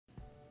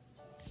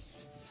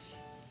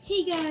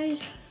Hey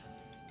guys,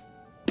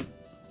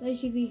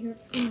 LaceyV here.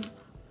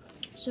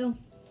 So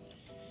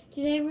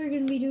today we're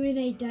going to be doing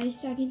a dice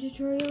stacking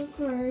tutorial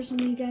for some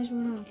of you guys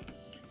want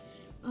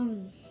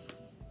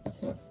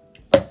to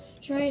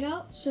try it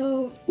out.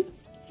 So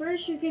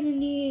first you're going to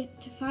need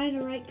to find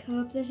the right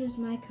cup. This is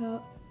my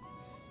cup.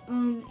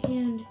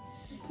 And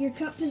your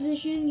cup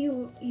position,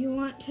 you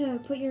want to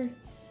put your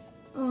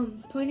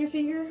pointer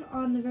finger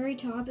on the very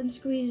top and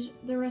squeeze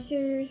the rest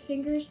of your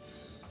fingers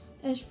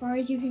as far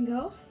as you can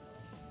go.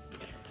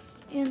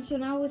 And so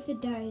now with the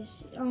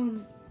dice,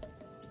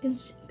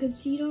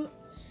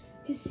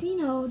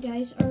 casino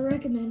dice are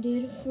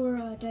recommended for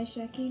dice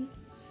stacking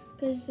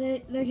because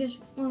they're just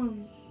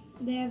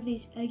they have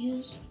these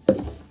edges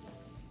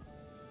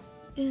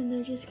and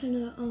they're just kind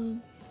of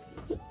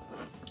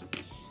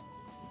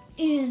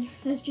and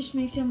that just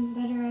makes them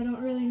better. I don't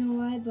really know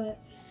why, but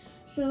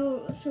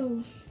so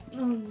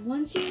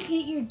once you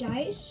hit your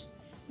dice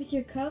with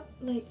your cup,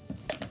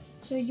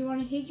 so you want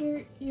to hit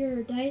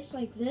your dice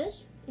like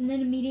this and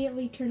then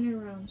immediately turn it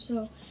around.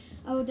 So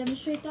I will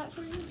demonstrate that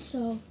for you.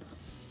 So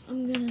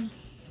I'm gonna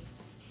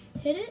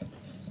hit it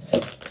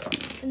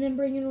and then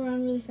bring it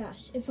around really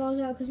fast. It falls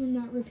out because I'm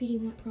not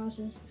repeating that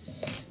process,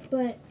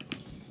 but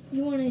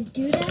you want to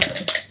do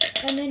that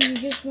and then you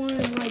just want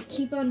to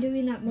keep on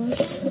doing that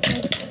motion,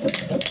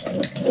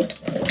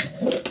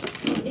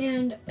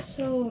 and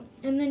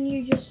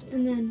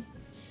then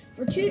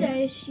for two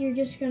dice you're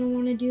just gonna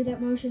want to do that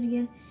motion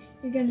again.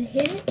 You're gonna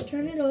hit it,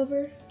 turn it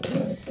over.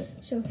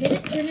 So hit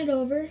it, turn it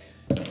over,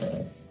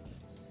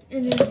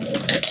 and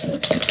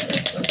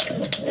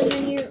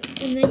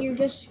then you're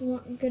just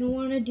gonna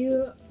want to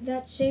do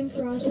that same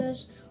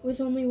process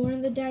with only one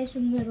of the dice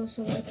in the middle.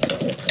 So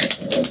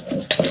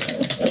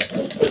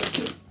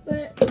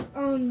but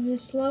the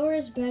slower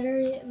is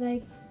better.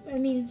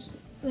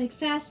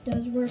 Fast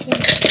does work.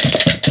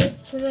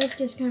 So that's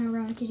just kind of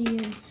rackety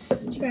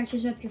and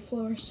scratches up your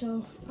floor.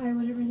 So I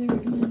wouldn't really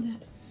recommend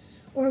that,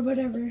 or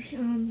whatever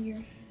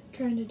you're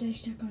trying to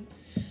dice stack on.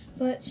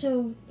 But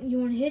so you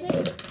want to hit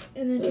it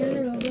and then turn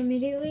it over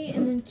immediately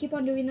and then keep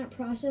on doing that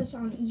process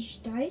on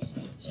each dice.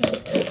 So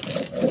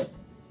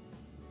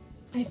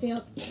I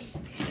failed.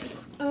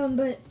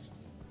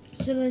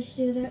 So let's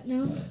do that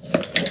now.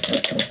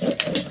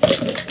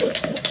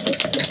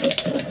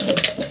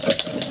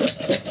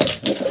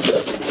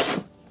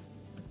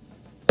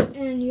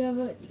 And you have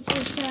a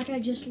full stack. I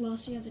just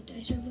lost the other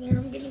dice over there.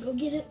 I'm gonna go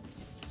get it.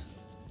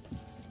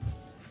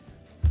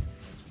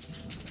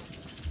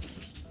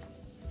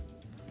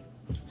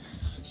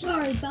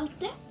 Sorry about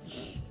that.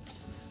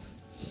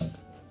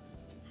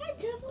 Hi,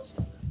 Tuffles.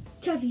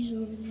 Tuffy's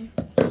over there.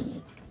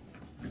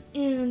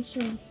 And so,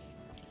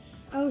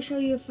 I will show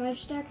you a 5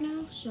 stack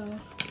now. So,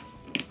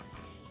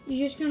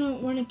 you're just gonna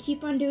want to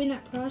keep on doing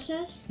that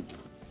process.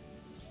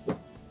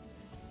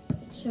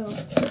 So,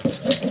 hit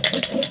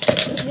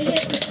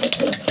it,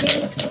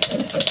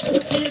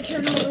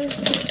 turn over,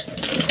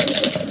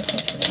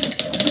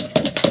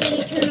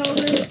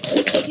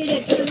 hit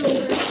it, turn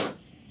over,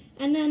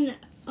 and then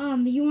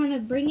you want to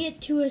bring it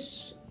to a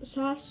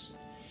soft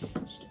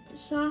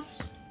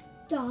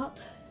stop.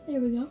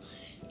 There we go.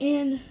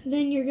 And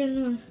then you're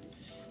gonna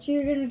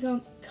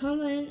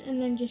come in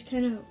and then just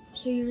kind of,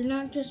 so you're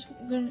not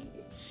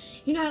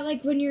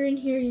like when you're in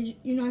here,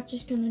 you're not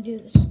just gonna do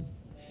this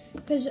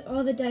because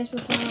all the dice will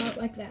fall out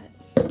like that.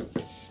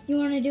 You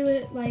want to do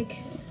it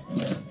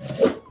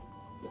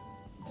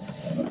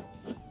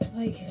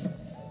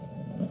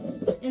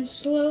and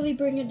slowly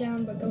bring it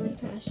down, but going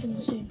fast at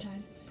the same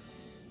time.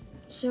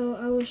 So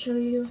I will show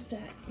you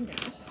that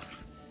now.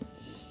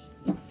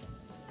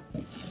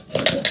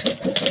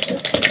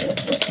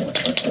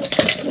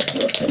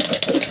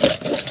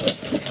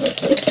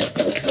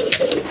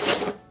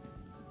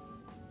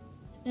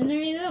 And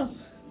there you go.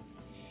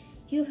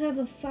 You have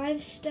a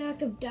 5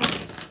 stack of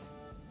dice.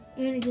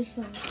 And it just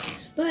fell.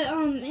 But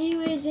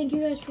anyways, thank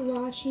you guys for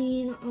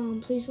watching.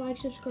 Please like,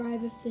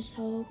 subscribe if this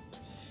helped.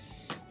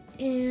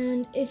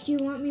 And if you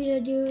want me to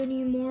do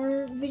any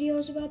more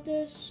videos about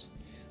this,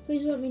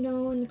 please let me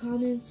know in the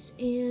comments,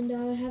 and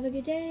have a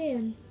good day,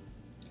 and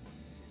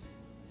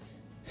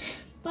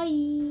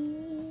bye.